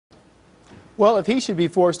Well, if he should be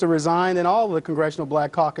forced to resign, then all of the Congressional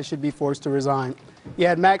Black Caucus should be forced to resign. You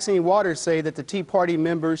had Maxine Waters say that the Tea Party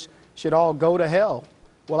members should all go to hell.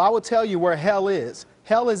 Well, I will tell you where hell is.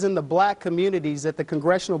 Hell is in the black communities that the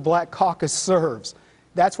Congressional Black Caucus serves.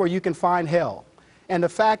 That's where you can find hell. And the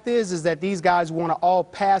fact is that these guys want to all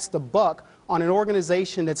pass the buck on an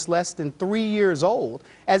organization that's less than 3 years old,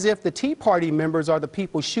 as if the Tea Party members are the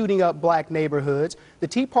people shooting up black neighborhoods. The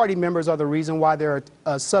Tea Party members are the reason why there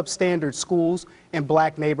are substandard schools in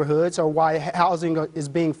black neighborhoods, or why housing is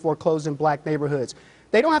being foreclosed in black neighborhoods.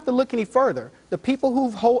 They don't have to look any further. The people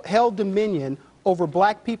who've held dominion over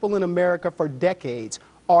black people in America for decades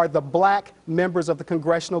are the black members of the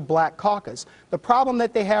Congressional Black Caucus. The problem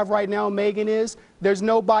that they have right now, Megyn, is there's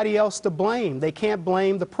nobody else to blame. They can't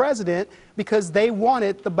blame the president because they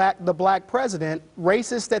wanted the black president.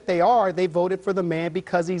 Racist that they are, they voted for the man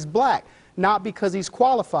because he's black, not because he's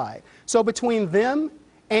qualified. So between them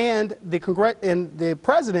and the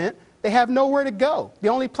president, they have nowhere to go. The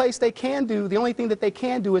only place they can do, the only thing that they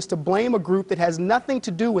can do is to blame a group that has nothing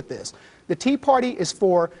to do with this. The Tea Party is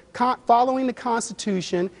for following the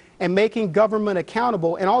Constitution and making government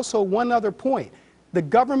accountable. And also one other point, the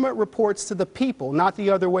government reports to the people, not the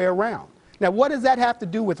other way around. Now, what does that have to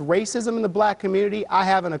do with racism in the black community? I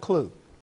haven't a clue.